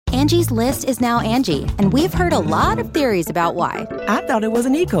Angie's List is now Angie, and we've heard a lot of theories about why. I thought it was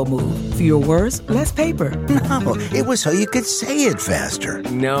an eco move. Fewer words, less paper. No, it was so you could say it faster.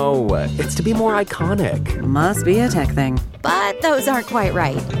 No, it's to be more iconic. Must be a tech thing. But those aren't quite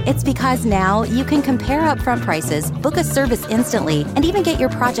right. It's because now you can compare upfront prices, book a service instantly, and even get your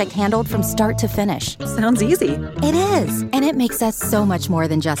project handled from start to finish. Sounds easy. It is, and it makes us so much more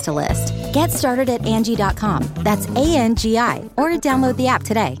than just a list. Get started at Angie.com. That's ANGI, or download the app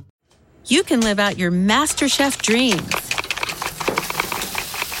today. You can live out your MasterChef dreams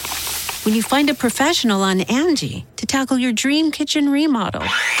when you find a professional on Angie to tackle your dream kitchen remodel.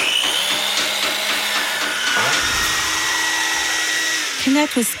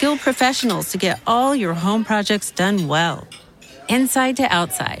 Connect with skilled professionals to get all your home projects done well. Inside to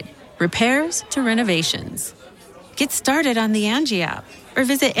outside, repairs to renovations. Get started on the Angie app or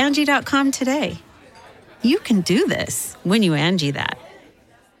visit Angie.com today. You can do this when you Angie that.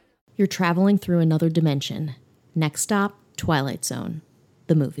 You're traveling through another dimension. Next stop, Twilight Zone,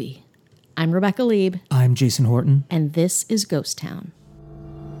 the movie. I'm Rebecca Lieb. I'm Jason Horton. And this is Ghost Town.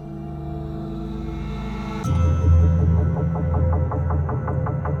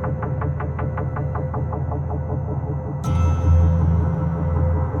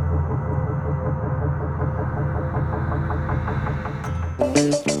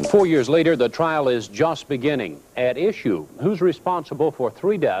 Four years later, the trial is just beginning. At issue, who's responsible for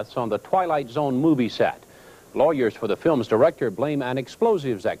 3 deaths on the Twilight Zone movie set? Lawyers for the film's director blame an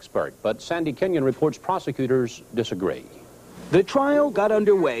explosives expert, but Sandy Kenyon reports prosecutors disagree. The trial got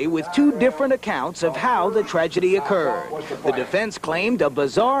underway with 2 different accounts of how the tragedy occurred. The defense claimed a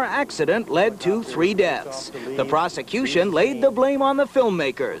bizarre accident led to 3 deaths. The prosecution laid the blame on the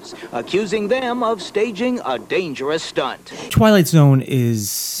filmmakers, accusing them of staging a dangerous stunt. Twilight Zone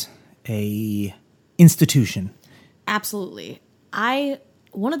is a institution. Absolutely.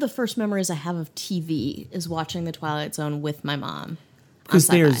 One of the first memories I have of TV is watching The Twilight Zone with my mom. Because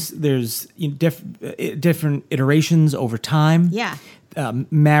there's different iterations over time. Yeah.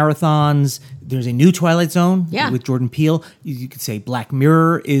 Marathons. There's a new Twilight Zone with Jordan Peele. You could say Black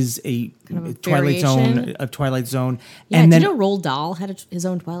Mirror is a Twilight Zone. Yeah, and then, did you know Roald Dahl had his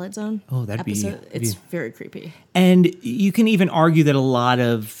own Twilight Zone? Oh, that'd episode? be... It's very creepy. And you can even argue that a lot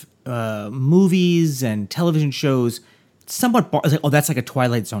of movies and television shows somewhat... that's like a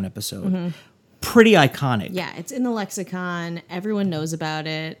Twilight Zone episode. Mm-hmm. Pretty iconic. Yeah, it's in the lexicon. Everyone knows about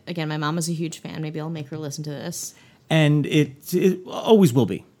it. Again, my mom is a huge fan. Maybe I'll make her listen to this. And it always will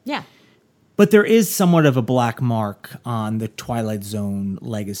be. Yeah. But there is somewhat of a black mark on the Twilight Zone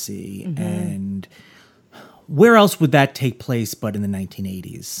legacy. Mm-hmm. And where else would that take place but in the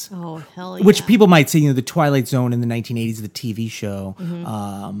 1980s? Oh, hell yeah. Which people might say, the Twilight Zone in the 1980s, the TV show,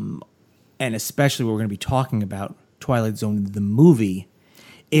 and especially what we're going to be talking about, Twilight Zone, the movie,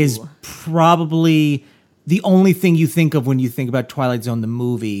 is probably the only thing you think of when you think about Twilight Zone, the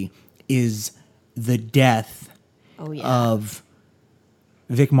movie, is the death of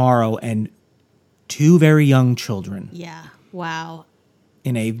Vic Morrow and 2 very young children. Yeah. Wow.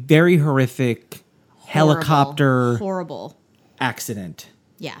 In a very horrific helicopter horrible accident.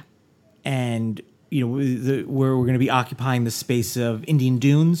 Yeah. And, we're going to be occupying the space of Indian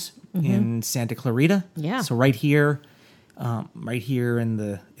Dunes in Santa Clarita. Yeah. So right here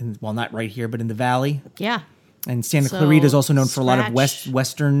in not right here, but in the valley. Yeah. And Santa Clarita is also known for a lot of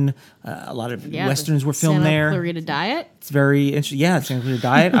Western, a lot of Westerns were filmed there. Santa Clarita Diet. It's very interesting. Yeah, Santa Clarita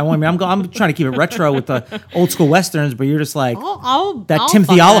Diet. I'm trying to keep it retro with the old school Westerns, but you're just like, I'll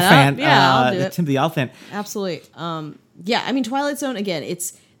Timothy Oliphant. I'll do it. Timothy Oliphant. Absolutely. Twilight Zone, again,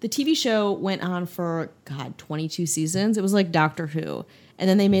 the TV show went on for, 22 seasons. It was like Doctor Who. And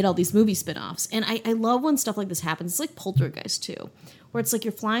then they made all these movie spinoffs. And I love when stuff like this happens. It's like Poltergeist, too, where it's like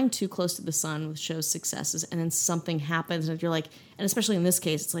you're flying too close to the sun with shows' successes, and then something happens, and you're like, and especially in this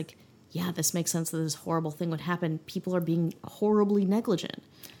case, it's like, yeah, this makes sense that this horrible thing would happen. People are being horribly negligent.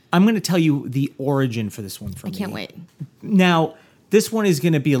 I'm going to tell you the origin for this one for me. I can't wait. Now, this one is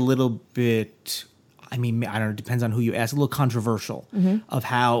going to be a little bit, I don't know, it depends on who you ask, a little controversial of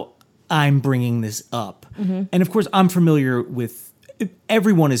how I'm bringing this up. Mm-hmm. And of course,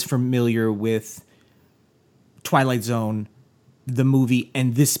 everyone is familiar with Twilight Zone, the movie,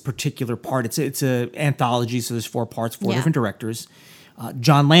 and this particular part. It's a anthology, so there's 4 parts, 4 different directors.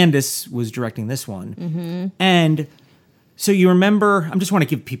 John Landis was directing this one, and so you remember. I just want to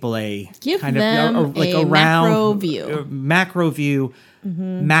give people a macro view.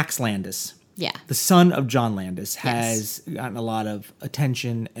 Max Landis, the son of John Landis, has gotten a lot of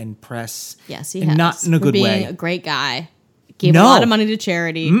attention and press. Yes, he has. Not in a good way. Being a great guy. Gave a lot of money to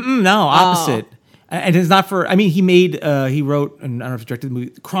charity. No, opposite. And it's not for. I mean, he wrote, and I don't know if he directed the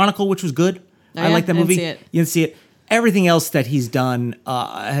movie Chronicle, which was good. Oh, I like that movie. I didn't see it. You didn't see it. Everything else that he's done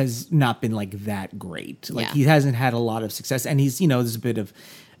has not been like that great. Like he hasn't had a lot of success, and there's a bit of.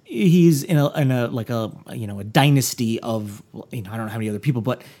 He's in a like a a dynasty of I don't know how many other people,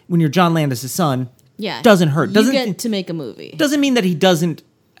 but when you're John Landis' son, doesn't hurt. Doesn't you get to make a movie. Doesn't mean that he doesn't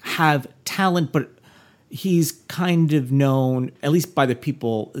have talent, but he's kind of known, at least by the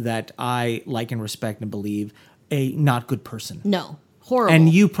people that I like and respect and believe, a not good person. No, horrible. And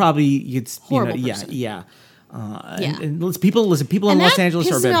you probably horrible person. And people in Los Angeles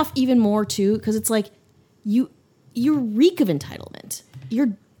are pisses me off even more too, because it's like you reek of entitlement.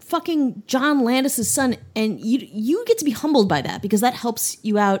 You're fucking John Landis' son, and you get to be humbled by that because that helps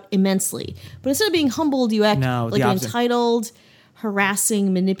you out immensely. But instead of being humbled, you act like an entitled,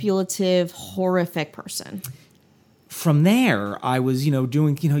 harassing, manipulative, horrific person. From there, I was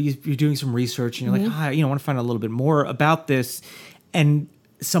doing you're doing some research and you're like I want to find out a little bit more about this, and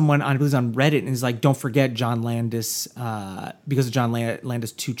someone I believe on Reddit and is like, don't forget John Landis, because of John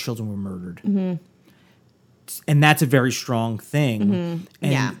Landis 2 children were murdered. And that's a very strong thing.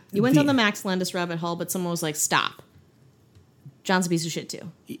 And you went on the Max Landis rabbit hole, but someone was like, stop. John's a piece of shit too.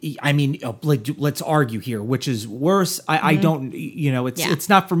 I mean, let's argue here, which is worse. I don't, it's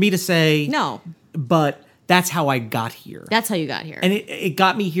not for me to say. No. But that's how I got here. That's how you got here. And it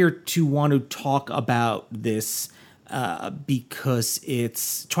got me here to want to talk about this because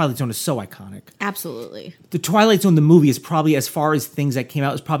Twilight Zone is so iconic. Absolutely. The Twilight Zone, the movie, is probably, as far as things that came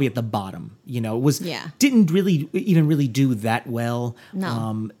out, is probably at the bottom. Didn't really do that well.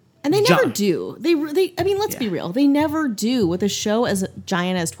 No. And they never do. They I mean, let's be real. They never do with a show as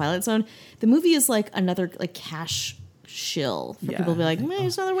giant as Twilight Zone. The movie is like another cash shill for people to be like,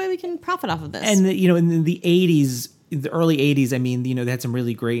 there's another way we can profit off of this. And in the 80s, the early 80s, I mean, they had some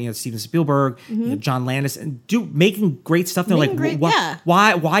really great, Steven Spielberg, John Landis, and making great stuff. They're like,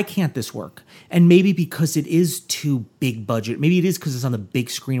 why can't this work? And maybe because it is too big budget. Maybe it is because it's on the big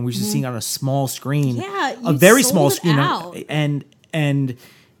screen. We're just seeing it on a small screen. Yeah, a very small screen. And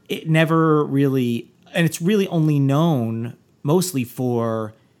it never really, and it's really only known mostly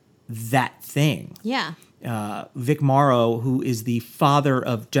for that thing. Yeah. Vic Morrow, who is the father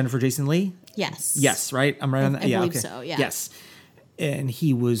of Jennifer Jason Leigh. Yes. Yes, right? I'm right on that? I believe so, yeah. Yes. And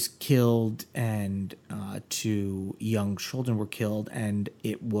he was killed, and 2 young children were killed, and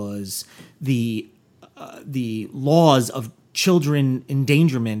it was the laws of children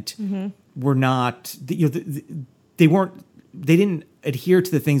endangerment were not, they didn't adhere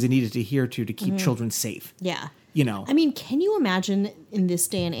to the things they needed to adhere to keep children safe. Yeah. I mean, can you imagine in this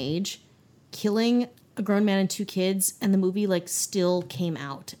day and age killing a grown man and 2 kids, and the movie still came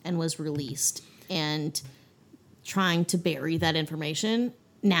out and was released, and trying to bury that information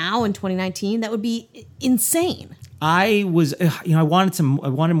now in 2019? That would be insane. I was, I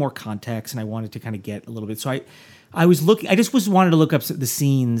wanted more context, and I wanted to kind of get a little bit. So I was looking. I just wanted to look up the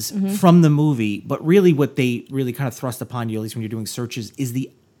scenes from the movie, but really, what they really kind of thrust upon you, at least when you're doing searches, is the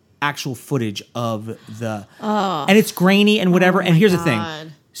actual footage of the, and it's grainy and whatever. And here's the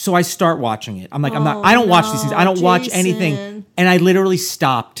thing. So I start watching it. I'm like, I don't watch these things. I don't watch anything. And I literally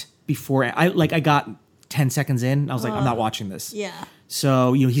stopped before I got 10 seconds in. I was like, I'm not watching this. Yeah.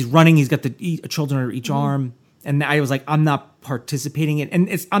 So, he's running. He's got the children under each arm. And I was like, I'm not participating in it.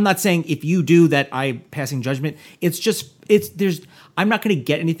 And I'm not saying if you do that, I'm passing judgment. I'm not going to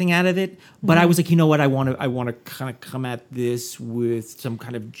get anything out of it. But I was like, you know what? I want to kind of come at this with some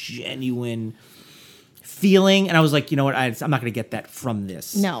kind of genuine feeling, and I was like, you know what, I'm not going to get that from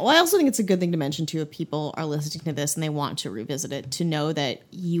this. No, well, I also think it's a good thing to mention too if people are listening to this and they want to revisit it, to know that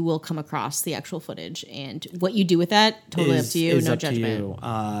you will come across the actual footage, and what you do with that, totally up to you, no judgment.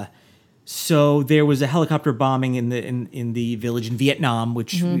 So there was a helicopter bombing in the village in Vietnam,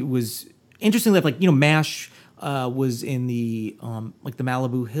 which was interesting. That MASH was in the the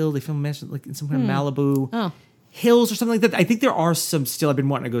Malibu Hill. They filmed MASH in some kind of Malibu hills or something like that. I think there are some still. I've been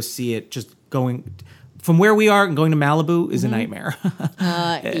wanting to go see it. Just going from where we are and going to Malibu is a nightmare.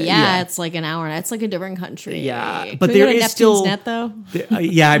 It's like an hour. It's like a different country. Yeah, but there is still Net though.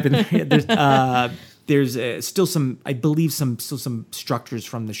 I've been there's still some, I believe, some structures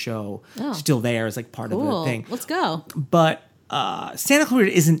from the show still there as part of the thing. Let's go. But Santa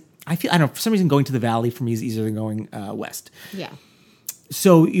Clarita isn't. I don't know, for some reason going to the valley for me is easier than going west. Yeah.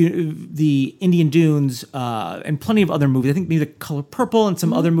 So the Indian Dunes and plenty of other movies. I think maybe The Color Purple and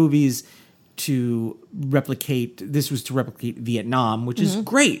some other movies to replicate. This was to replicate Vietnam, which is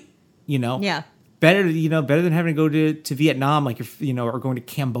great. Yeah. better than having to go to Vietnam, like if or going to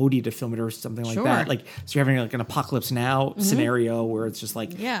Cambodia to film it or something like that. Like, so you're having like an apocalypse now scenario where it's just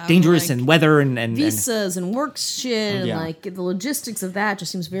like dangerous like and weather and visas and work shit and like the logistics of that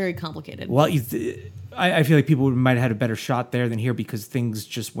just seems very complicated. Well, I feel like people might have had a better shot there than here because things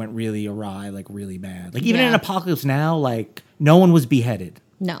just went really awry, like really bad. Like even in Apocalypse Now, like no one was beheaded.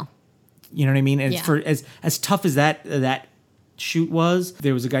 No. You know what I mean? And for as tough as that shoot was,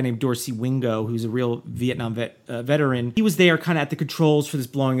 there was a guy named Dorsey Wingo who's a real Vietnam veteran. He was there kind of at the controls for this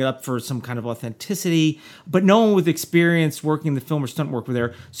blowing it up for some kind of authenticity, but no one with experience working in the film or stunt work were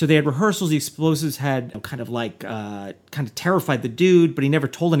there. So they had rehearsals. The explosives had kind of terrified the dude, but he never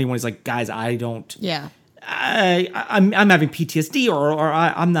told anyone. He's like, guys, I don't. Yeah. I'm having PTSD or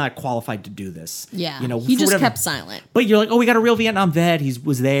I'm not qualified to do this. Yeah. He just kept silent. But you're like, oh, we got a real Vietnam vet. He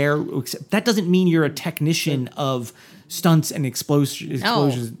was there. That doesn't mean you're a technician of stunts and explosions.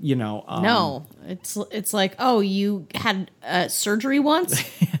 No, it's like, oh, you had surgery once.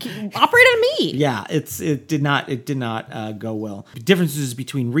 Operate on me. Yeah, it did not go well. The differences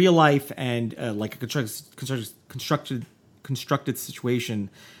between real life and like a constructed situation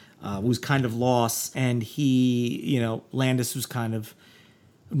was kind of lost, and he, Landis was kind of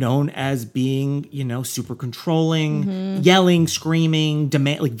known as being, super controlling, yelling, screaming,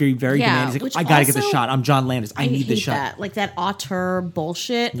 like very, very demanding. Like, I gotta get the shot. I'm John Landis. I need the shot. Like that auteur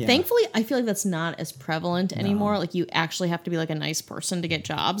bullshit. Yeah. Thankfully, I feel like that's not as prevalent anymore. Like you actually have to be like a nice person to get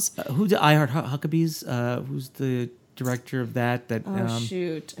jobs. Who did I Heart Huckabees? Who's the director of that?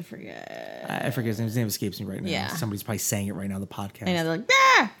 Shoot, I forget. I forget his name. His name escapes me right now. Yeah. Somebody's probably saying it right now on the podcast. I know, they're like,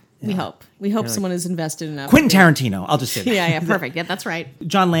 ah! Yeah. We hope someone is invested enough. Quentin Tarantino. I'll just say that. Yeah, perfect. Yeah, that's right.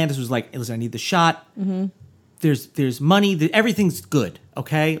 John Landis was like, listen, I need the shot. Mm-hmm. There's money. Everything's good.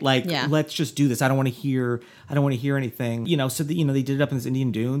 Okay, like let's just do this. I don't want to hear anything. So they did it up in this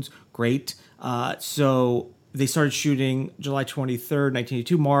Indian dunes. Great. So they started shooting July 23rd,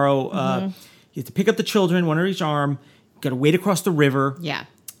 1982. Morrow, you have to pick up the children, one on each arm. Got to wade across the river. Yeah.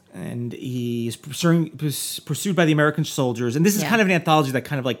 And he is pursued by the American soldiers. And this is kind of an anthology that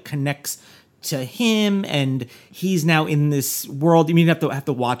kind of like connects to him. And he's now in this world. I mean, you have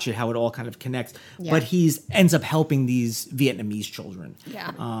to watch it, how it all kind of connects. Yeah. But ends up helping these Vietnamese children.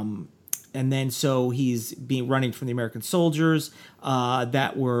 Yeah. And then so he's running from the American soldiers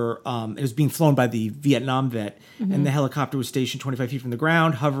that were, it was being flown by the Vietnam vet. Mm-hmm. And the helicopter was stationed 25 feet from the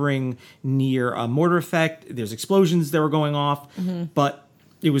ground, hovering near a mortar effect. There's explosions that were going off. Mm-hmm. But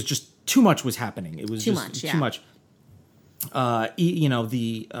it was just too much was happening. It was too much. The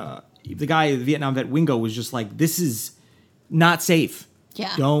guy, the Vietnam vet Wingo, was just like, "This is not safe.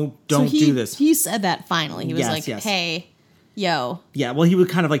 Yeah, don't do this." He said that finally. He was "Hey, yo." Yeah. Well, he would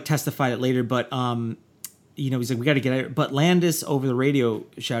kind of like testify it later, but he's like, "We got to get out." But Landis over the radio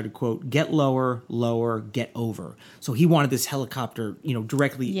shouted, "Quote: Get lower, lower, get over." So he wanted this helicopter,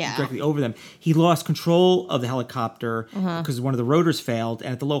 directly over them. He lost control of the helicopter because one of the rotors failed,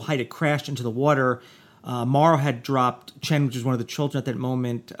 and at the low height, it crashed into the water. Morrow had dropped. Chen, which was one of the children at that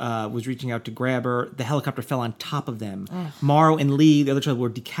moment, was reaching out to grab her. The helicopter fell on top of them. Morrow and Lee, the other child, were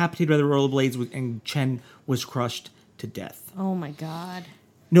decapitated by the rollerblades, and Chen was crushed to death. Oh my God.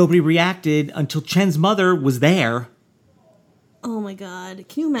 Nobody reacted until Chen's mother was there. Oh my God.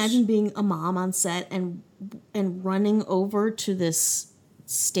 Can you imagine being a mom on set and running over to this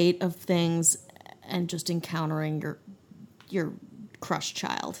state of things and just encountering your crushed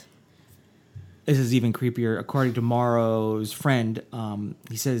child? This is even creepier. According to Morrow's friend,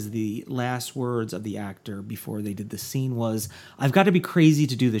 he says the last words of the actor before they did the scene was, "I've got to be crazy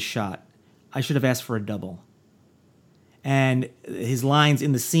to do this shot. I should have asked for a double." And his lines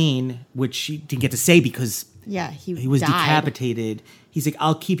in the scene, which he didn't get to say because he was decapitated. He's like,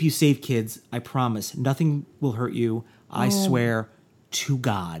 "I'll keep you safe, kids. I promise. Nothing will hurt you. I swear to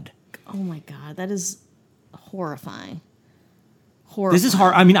God." Oh my God, that is horrifying. This is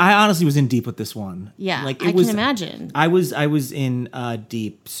hard. I mean, I honestly was in deep with this one. Yeah, I can imagine. I was in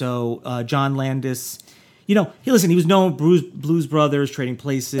deep. So John Landis, he was known Blues Brothers, Trading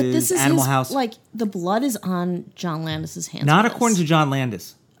Places, but this is Animal House. Like the blood is on John Landis's hands. Not according to John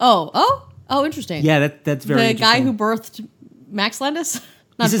Landis. Oh, interesting. Yeah, that's very interesting. The guy who birthed Max Landis,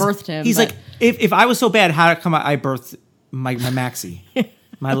 birthed him. He's like, if I was so bad, how come I birthed my Maxie?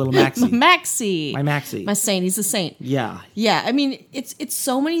 My little Maxie. My Maxie. My saint. He's a saint. Yeah. Yeah. I mean, it's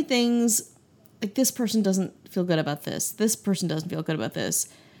so many things. Like, this person doesn't feel good about this. This person doesn't feel good about this.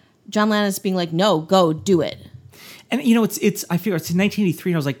 John Landis being like, no, go do it. And, I figure it's in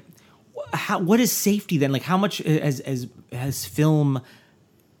 1983. And I was like, what is safety then? Like, how much has film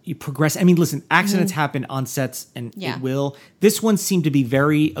progressed? I mean, listen, accidents happen on sets and it will. This one seemed to be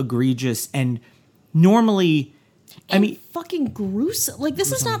very egregious and normally, fucking gruesome. Like,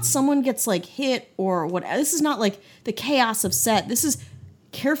 this is not someone gets like hit or what. This is not like the chaos of set. This is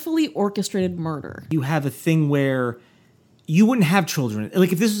carefully orchestrated murder. You have a thing where you wouldn't have children.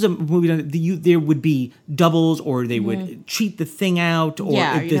 Like, if this was a movie, there would be doubles, or they would cheat the thing out, or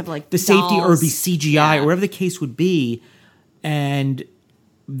you'd have, like, the safety, or dolls. be CGI, or whatever the case would be. And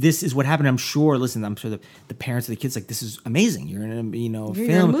this is what happened. I'm sure the parents of the kids, like, this is amazing. You're in a film. You're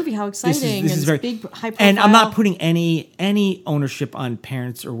in a movie. How exciting! This is very big, high profile. And I'm not putting any ownership on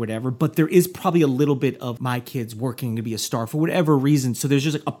parents or whatever, but there is probably a little bit of my kids working to be a star for whatever reason. So there's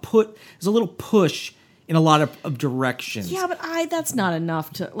just like there's a little push in a lot of directions. Yeah, but that's not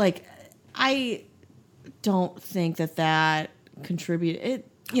enough to, like, I don't think that contributed.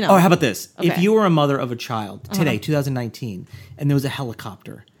 Oh, how about this? Okay. If you were a mother of a child today, 2019, and there was a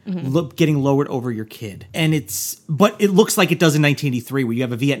helicopter getting lowered over your kid, but it looks like it does in 1983, where you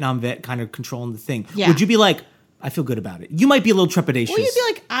have a Vietnam vet kind of controlling the thing. Yeah. Would you be like, I feel good about it? You might be a little trepidatious. Well, you'd be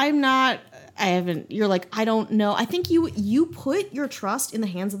like, you're like, I don't know. I think you put your trust in the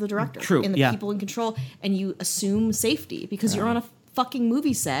hands of the director. True, in the people in control, and you assume safety because you're on a fucking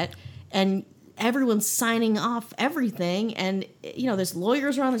movie set, and everyone's signing off everything, and there's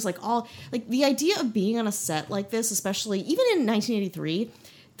lawyers around. There's the idea of being on a set like this, especially even in 1983,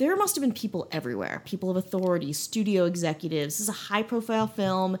 there must have been people everywhere, people of authority, studio executives. This is a high-profile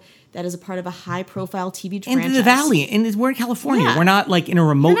film that is a part of a high-profile TV franchise. And the Valley, and we're in California. Yeah. We're not like in a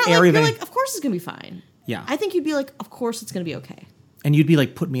remote area. You're like, of course it's gonna be fine. Yeah, I think you'd be like, of course it's gonna be okay. And you'd be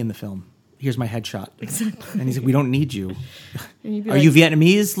like, put me in the film. Here's my headshot. Exactly. And he's like, we don't need you. Are like, you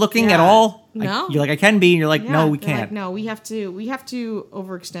Vietnamese looking at all? No. You're like, I can be. And you're like, no, we can't. Like, no, we have to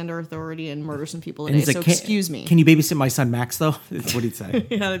overextend our authority and murder some people today. So like, excuse me. Can you babysit my son Max though? What he'd say.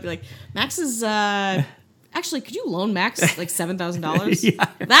 They'd be like, Max is actually, could you loan Max like $7,000? Yeah.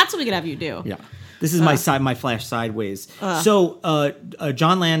 That's what we could have you do. Yeah. This is my flash sideways. So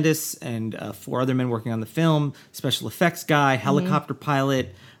John Landis and 4 other men working on the film, special effects guy, helicopter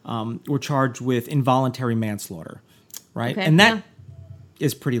pilot, were charged with involuntary manslaughter, right? Okay, and that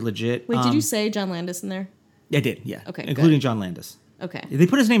is pretty legit. Wait, did you say John Landis in there? I did, yeah. Okay, including good. John Landis. Okay. They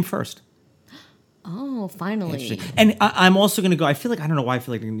put his name first. Oh, finally. And I'm also going to go, I don't know why I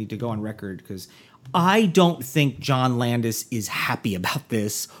feel like I need to go on record, because I don't think John Landis is happy about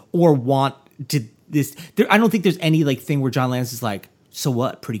this or want to this. I don't think there's any like thing where John Landis is like, so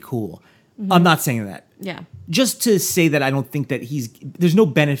what? Pretty cool. I'm not saying that. Yeah. Just to say that I don't think that there's no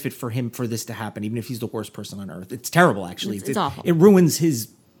benefit for him for this to happen, even if he's the worst person on earth. It's terrible, actually. It's awful. It ruins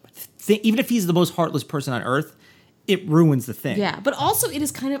his thing. Even if he's the most heartless person on earth, it ruins the thing. Yeah, but also it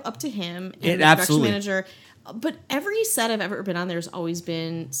is kind of up to him and the absolutely. production manager. But every set I've ever been on, there's always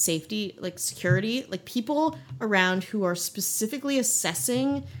been safety, like security, like people around who are specifically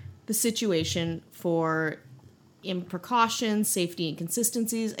assessing the situation for precautions, safety, and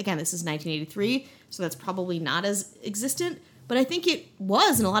consistencies. Again, this is 1983, so that's probably not as existent. But I think it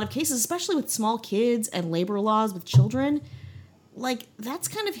was in a lot of cases, especially with small kids and labor laws with children. Like, that's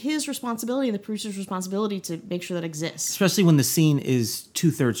kind of his responsibility and the producer's responsibility to make sure that exists. Especially when the scene is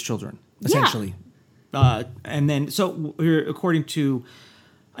 2/3 children, essentially. Yeah. And then, so according to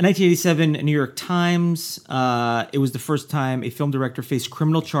a 1987 New York Times, it was the first time a film director faced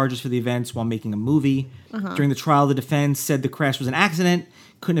criminal charges for the events while making a movie. During the trial, the defense said the crash was an accident,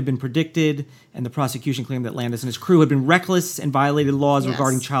 couldn't have been predicted, and the prosecution claimed that Landis and his crew had been reckless and violated laws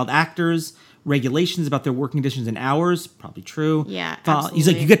regarding child actors, regulations about their working conditions and hours. Probably true. Yeah, absolutely. He's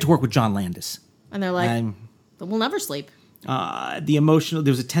like, you get to work with John Landis. And they're like, we'll never sleep. There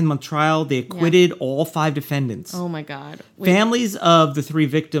was a 10-month trial. They acquitted all 5 defendants. Oh my God. Families of the 3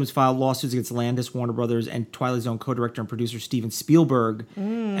 victims filed lawsuits against Landis, Warner Brothers, and Twilight Zone co-director and producer Steven Spielberg.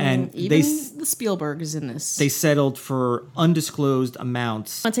 And the Spielberg is in this. They settled for undisclosed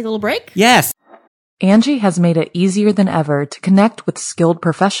amounts. Want to take a little break? Yes. Angie has made it easier than ever to connect with skilled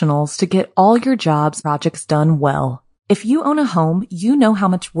professionals to get all your jobs projects done well. If you own a home, you know how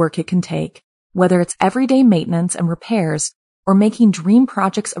much work it can take. Whether it's everyday maintenance and repairs or making dream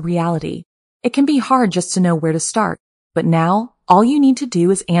projects a reality, it can be hard just to know where to start. But now, all you need to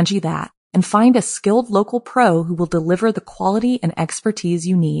do is Angie that and find a skilled local pro who will deliver the quality and expertise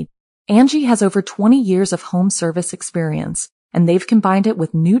you need. Angie has over 20 years of home service experience, and they've combined it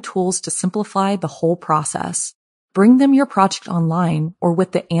with new tools to simplify the whole process. Bring them your project online or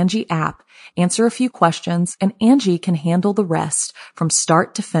with the Angie app, answer a few questions, and Angie can handle the rest from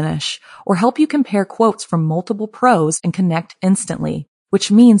start to finish or help you compare quotes from multiple pros and connect instantly,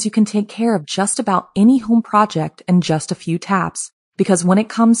 which means you can take care of just about any home project in just a few taps. Because when it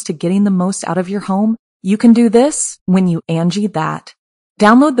comes to getting the most out of your home, you can do this when you Angie that.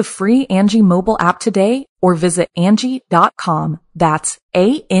 Download the free Angie mobile app today or visit Angie.com. That's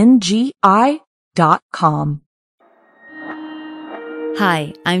ANGI.com.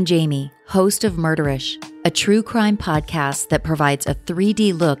 Hi, I'm Jamie, host of Murderish, a true crime podcast that provides a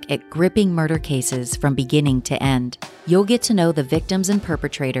 3D look at gripping murder cases from beginning to end. You'll get to know the victims and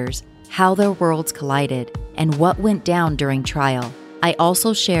perpetrators, how their worlds collided, and what went down during trial. I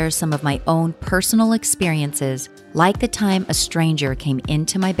also share some of my own personal experiences, like the time a stranger came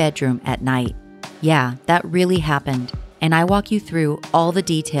into my bedroom at night. Yeah, that really happened, and I walk you through all the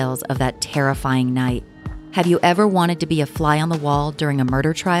details of that terrifying night. Have you ever wanted to be a fly on the wall during a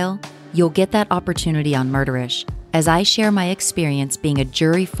murder trial? You'll get that opportunity on Murderish, as I share my experience being a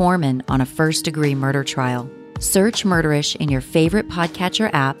jury foreman on a first-degree murder trial. Search Murderish in your favorite podcatcher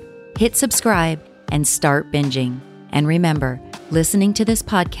app, hit subscribe, and start binging. And remember, listening to this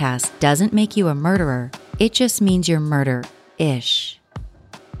podcast doesn't make you a murderer. It just means you're murder-ish.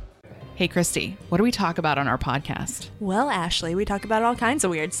 Hey, Christy, what do we talk about on our podcast? Well, Ashley, we talk about all kinds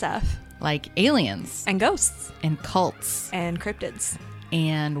of weird stuff. Like aliens. And ghosts. And cults. And cryptids.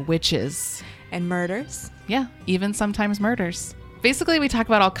 And witches. And murders. Yeah, even sometimes murders. Basically, we talk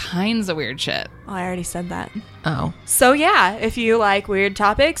about all kinds of weird shit. Oh, I already said that. Oh. So yeah, if you like weird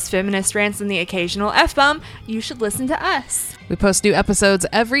topics, feminist rants, and the occasional F-bomb, you should listen to us. We post new episodes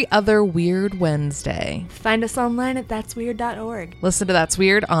every other Weird Wednesday. Find us online at thatsweird.org. Listen to That's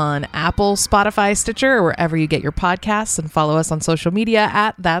Weird on Apple, Spotify, Stitcher, or wherever you get your podcasts, and follow us on social media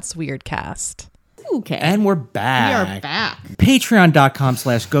at That's Weirdcast. Okay. And we're back. We are back.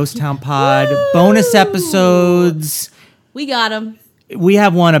 Patreon.com/GhostTownPod. Bonus episodes. We got them. We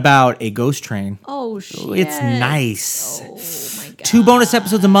have one about a ghost train. Oh, shit. It's nice. Oh, my God. 2 bonus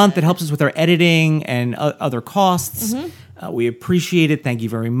episodes a month that helps us with our editing and other costs. Mm-hmm. We appreciate it. Thank you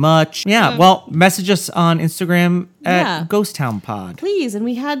very much. Yeah, well, message us on Instagram at Ghost Town Pod. Please. And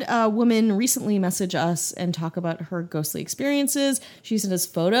we had a woman recently message us and talk about her ghostly experiences. She sent us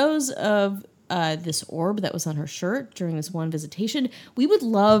photos of this orb that was on her shirt during this one visitation. We would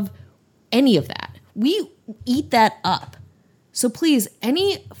love any of that. We eat that up. So please,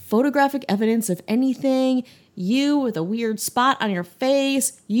 any photographic evidence of anything, you with a weird spot on your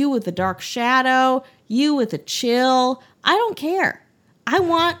face, you with a dark shadow, you with a chill, I don't care. I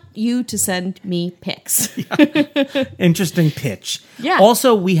want you to send me pics. Interesting pitch. Yeah.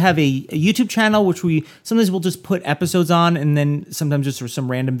 Also, we have a YouTube channel, which sometimes we'll just put episodes on and then sometimes just for some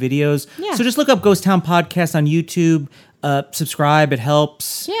random videos. Yeah. So just look up Ghost Town Podcast on YouTube. Subscribe, it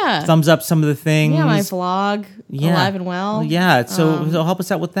helps. Yeah. Thumbs up some of the things. Yeah, my vlog, Alive and Well. Yeah, so help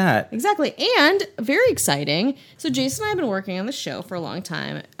us out with that. Exactly. And very exciting. So Jason and I have been working on the show for a long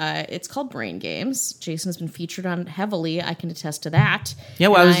time. It's called Brain Games. Jason has been featured on it heavily. I can attest to that. Yeah,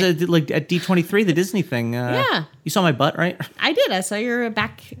 well, I was at D23, the Disney thing. Yeah. You saw my butt, right? I did. I saw your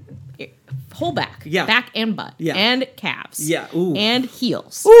whole back. Yeah. Back and butt. Yeah. And calves. Yeah. Ooh. And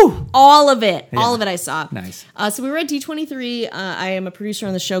heels. Ooh. All of it. Yeah. All of it I saw. Nice. So we were at D23. I am a producer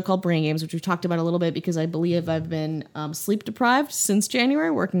on the show called Brain Games, which we've talked about a little bit because I believe I've been sleep deprived since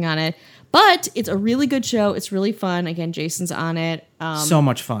January working on it. But it's a really good show. It's really fun. Again, Jason's on it. So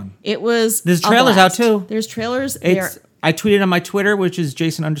much fun. It was. There's trailers out too. There's trailers. I tweeted on my Twitter, which is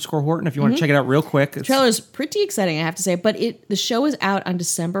Jason_Horton, if you want to check it out real quick. Trailer's pretty exciting, I have to say. But the show is out on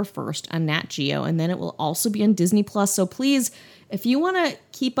December 1st on Nat Geo, and then it will also be on Disney+. So please, if you want to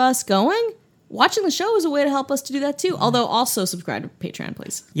keep us going, watching the show is a way to help us to do that too. Although also subscribe to Patreon,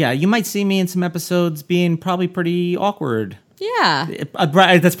 please. Yeah, you might see me in some episodes being probably pretty awkward. Yeah.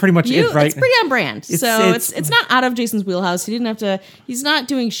 That's pretty much it, right? It's pretty on brand. It's not out of Jason's wheelhouse. He's not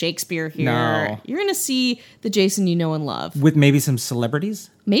doing Shakespeare here. No. You're going to see the Jason you know and love. With maybe some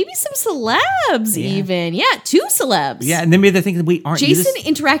celebrities? Maybe some celebs even. Yeah, 2 celebs. Yeah, and then maybe they're thinking, wait, aren't Jason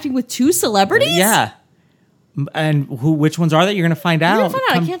interacting with 2 celebrities? Yeah. And which ones are they? You're going to find out. You're going to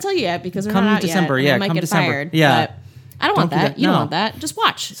find out. I can't tell you yet because we're not out December. yet. Yeah, I might get December. fired. Yeah. But I don't want that. You don't want that. Just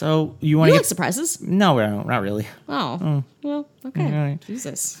watch. So you want to like surprises? No, not really. Oh. Well, okay. All right.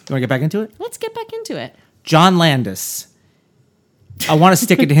 Jesus. You want to get back into it? Let's get back into it. John Landis. I want to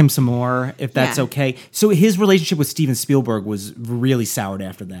stick it to him some more, if that's okay. So his relationship with Steven Spielberg was really soured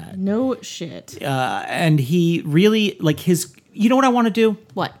after that. No shit. And he really, you know what I want to do?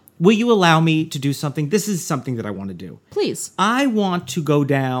 What? Will you allow me to do something? This is something that I want to do. Please. I want to go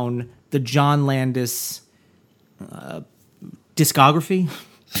down the John Landis discography.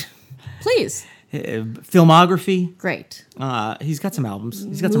 Please. Filmography. Great. He's got some albums.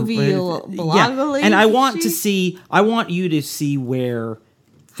 He's got movie some and I want you to see where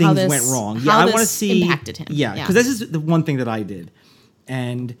things went wrong. I want to see impacted him. Yeah, because this is the one thing that I did.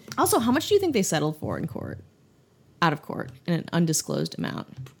 And also, how much do you think they settled for in court? out of court in an undisclosed amount.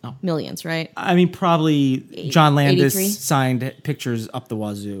 Millions, right? I mean, probably John Landis 83? signed pictures up the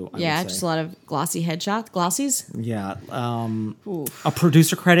wazoo. I would Just say. a lot of glossy headshots. Glossies? Yeah. A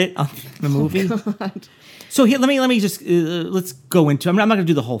producer credit on the movie. So here, let me just let's go into. I'm not going to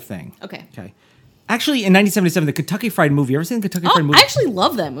do the whole thing. Okay. Actually, in 1977, the Kentucky Fried Movie. You ever seen the Kentucky Fried Movie? I actually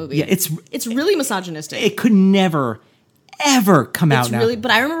love that movie. Yeah, it's really misogynistic. It could never, ever come out It's now. really,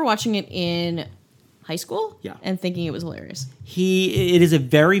 but I remember watching it in high school. Yeah. And thinking it was hilarious. It is a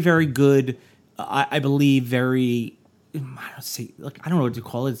very, very good. I believe very. I don't know what to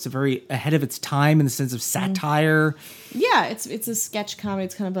call it. It's a very ahead of its time in the sense of satire. Yeah, it's a sketch comedy.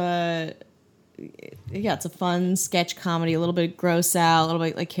 It's kind of it's a fun sketch comedy, a little bit gross out, a little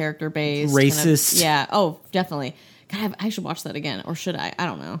bit like character based, racist. Kind of, oh, definitely. God, I should watch that again, or should I? I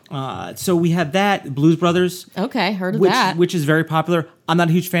don't know. So we have that Blues Brothers. Okay, heard of which, that. which is very popular. I'm not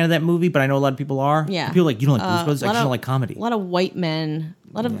a huge fan of that movie, but I know a lot of people are. Yeah, People are like, you don't like Blues Brothers? I just don't like comedy. A lot of white men,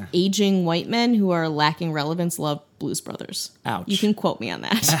 a lot of aging white men who are lacking relevance love Blues Brothers. Ouch. You can quote me on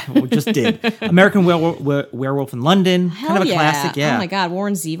that. We just did. American Werewolf in London. Hell kind of a classic, yeah. Oh my God,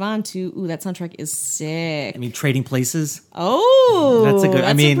 Warren Zevon too. Ooh, that soundtrack is sick. I mean, Trading Places. Oh, that's a good.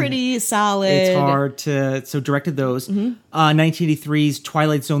 That's a pretty solid. It's hard to. So directed those. 1983's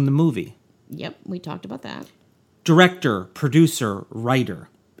Twilight Zone the movie. Yep, we talked about that. Director, producer, writer.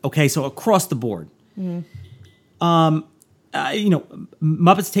 Okay, so across the board.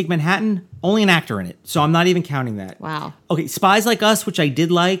 Muppets Take Manhattan, only an actor in it, so I'm not even counting that. Wow. Okay, Spies Like Us, which I did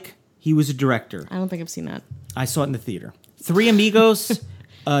like, he was a director. I don't think I've seen that. I saw it in the theater. Three Amigos,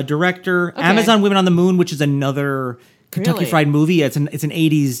 director. Okay. Amazon Women on the Moon, which is another Kentucky Fried Movie. It's an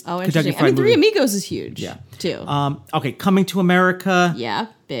 80s Kentucky Fried Three movie. Amigos is huge, too. Okay, Coming to America. Yeah,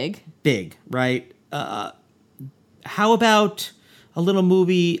 big. Big, right? How about a little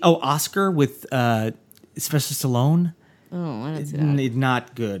movie? Oh, Oscar with Sylvester Stallone. Oh, I didn't see that.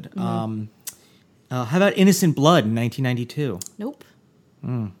 Not good. How about Innocent Blood in 1992? Nope.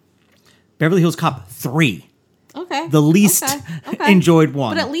 Beverly Hills Cop 3. Okay. The least enjoyed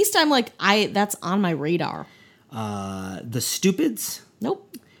one. But at least I'm like, that's on my radar. The Stupids.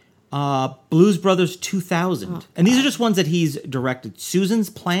 Nope. Blues Brothers 2000. And these are just ones that he's directed. Susan's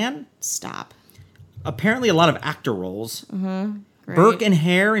Plan. Stop. Apparently a lot of actor roles. Great. Burke and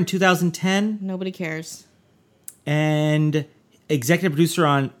Hare in 2010. Nobody cares. And executive producer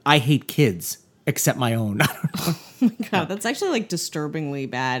on I Hate Kids, except my own. Oh my God, that's actually like disturbingly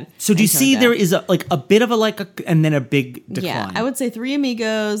bad. So do you see there is a bit of a and then a big decline? Yeah, I would say Three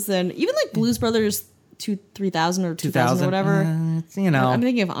Amigos, then even like Blues Brothers 3000 or 2000 or whatever. I'm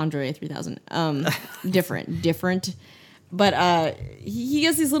thinking of Andre 3000. Different. But he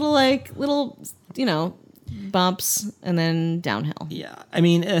gets these little bumps and then downhill. Yeah, I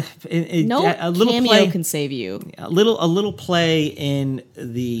mean, no a little cameo play can save you. A little play in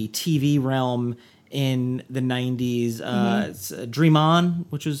the TV realm in the 90s. It's Dream On,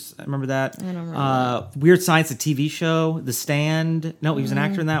 which was, I remember that. I don't remember that. Weird Science, the TV show. The Stand. No, he was an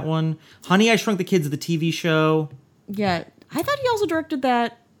actor in that one. Honey, I Shrunk the Kids, the TV show. Yeah, I thought he also directed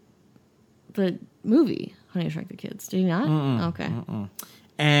the movie, Honey, I Shrunk the Kids. Did he not? Okay.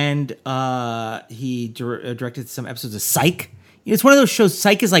 And he directed some episodes of Psych. It's one of those shows.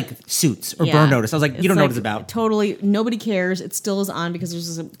 Psych is like Suits or Burn Notice. I was like, you don't know what it's about. Totally, nobody cares. It still is on because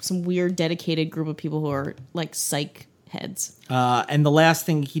there's some weird dedicated group of people who are like psych heads. And the last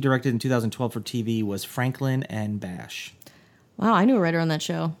thing he directed in 2012 for TV was Franklin and Bash. Wow, I knew a writer on that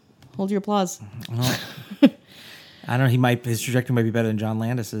show. Hold your applause. I don't know. His trajectory might be better than John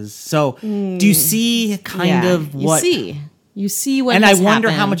Landis's. So, do you see kind of what you see what? And has I wonder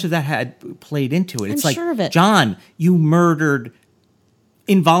happened. how much of that had played into it. It's I'm like, sure of it. John, you murdered,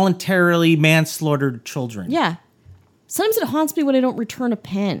 involuntarily manslaughtered children. Yeah. Sometimes it haunts me when I don't return a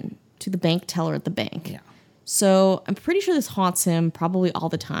pen to the bank teller at the bank. Yeah. So I'm pretty sure this haunts him probably all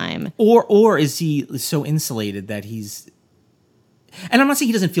the time. Or is he so insulated that he's? And I'm not saying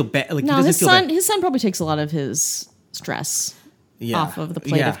he doesn't feel bad. Like, No, he his doesn't feel son. His son probably takes a lot of his stress off of the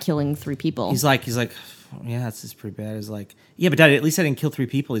plate of killing 3 people. He's like, yeah, this is pretty bad. He's like, yeah, but Dad, at least I didn't kill 3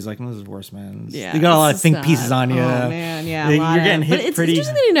 people. He's like, no, this is worse, man. Yeah, you got a lot of this think is pieces on you. Oh man, yeah, You're getting hit but it's pretty.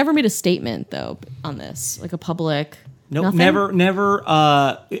 interesting that he never made a statement though on this, like a public. No, nothing?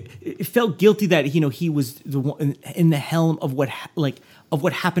 never. It felt guilty that he was the one in the helm of what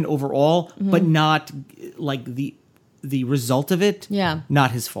happened overall, but not like the result of it. Yeah,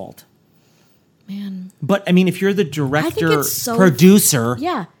 not his fault. Man, but I mean, if you're the director, so, producer,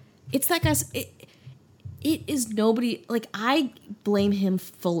 yeah, it's that guy's. It is nobody. Like, I blame him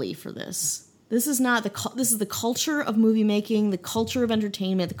fully for this. This is not this is the culture of movie making, the culture of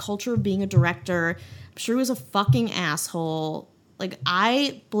entertainment, the culture of being a director. I'm sure he was a fucking asshole. Like,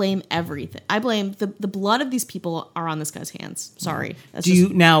 I blame everything. I blame the blood of these people are on this guy's hands. Sorry. That's Do you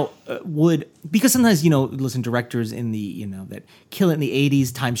now because sometimes, listen, directors in the, that kill it in the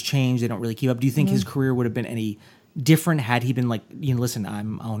 80s, times change, they don't really keep up. Do you think his career would have been any different had he been like, listen,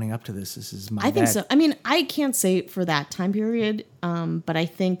 I'm owning up to this. This is my I think so. I mean, I can't say for that time period, but I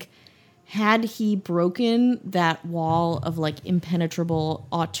think had he broken that wall of like impenetrable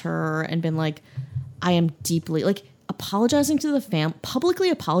auteur and been like, I am deeply like, apologizing to the publicly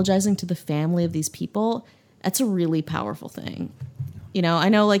apologizing to the family of these people, that's a really powerful thing. I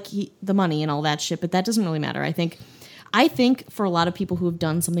know like the money and all that shit, but that doesn't really matter. I think for a lot of people who have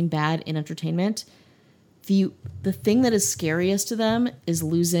done something bad in entertainment, the thing that is scariest to them is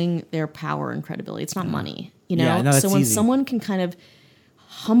losing their power and credibility. It's not money, Yeah, no, so when easy. someone can kind of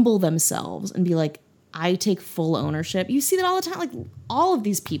humble themselves and be like, I take full ownership. You see that all the time. Like all of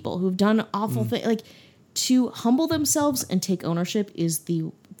these people who've done awful things, like, to humble themselves and take ownership is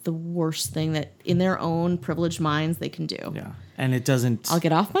the worst thing that in their own privileged minds they can do. Yeah. And it doesn't... I'll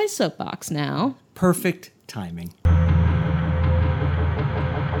get off my soapbox now. Perfect timing.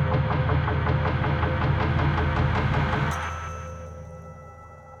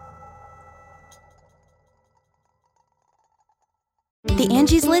 The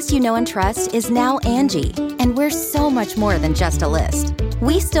Angie's List you know and trust is now Angie, and we're so much more than just a list.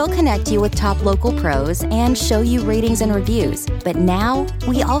 We still connect you with top local pros and show you ratings and reviews, but now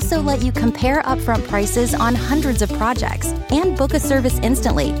we also let you compare upfront prices on hundreds of projects and book a service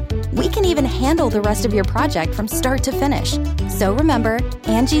instantly. We can even handle the rest of your project from start to finish. So remember,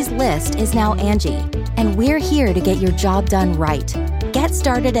 Angie's List is now Angie, and we're here to get your job done right. Get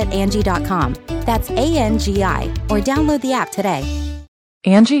started at Angie.com. That's ANGI, or download the app today.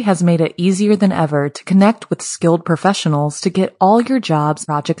 Angie has made it easier than ever to connect with skilled professionals to get all your jobs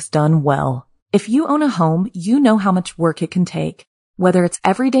projects done well. If you own a home, you know how much work it can take, whether it's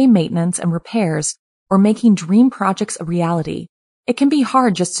everyday maintenance and repairs or making dream projects a reality. It can be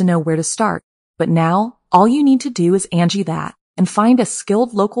hard just to know where to start, but now all you need to do is Angie that and find a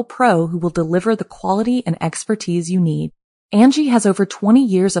skilled local pro who will deliver the quality and expertise you need. Angie has over 20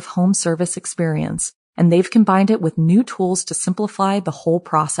 years of home service experience, and they've combined it with new tools to simplify the whole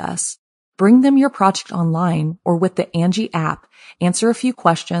process. Bring them your project online or with the Angie app, answer a few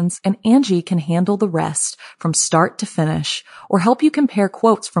questions, and Angie can handle the rest from start to finish, or help you compare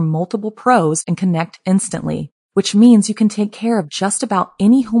quotes from multiple pros and connect instantly, which means you can take care of just about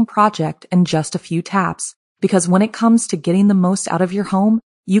any home project in just a few taps. Because when it comes to getting the most out of your home,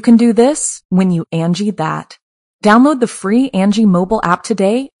 you can do this when you Angie that. Download the free Angie mobile app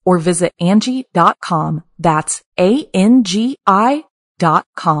today or visit Angie.com. That's ANGI.com.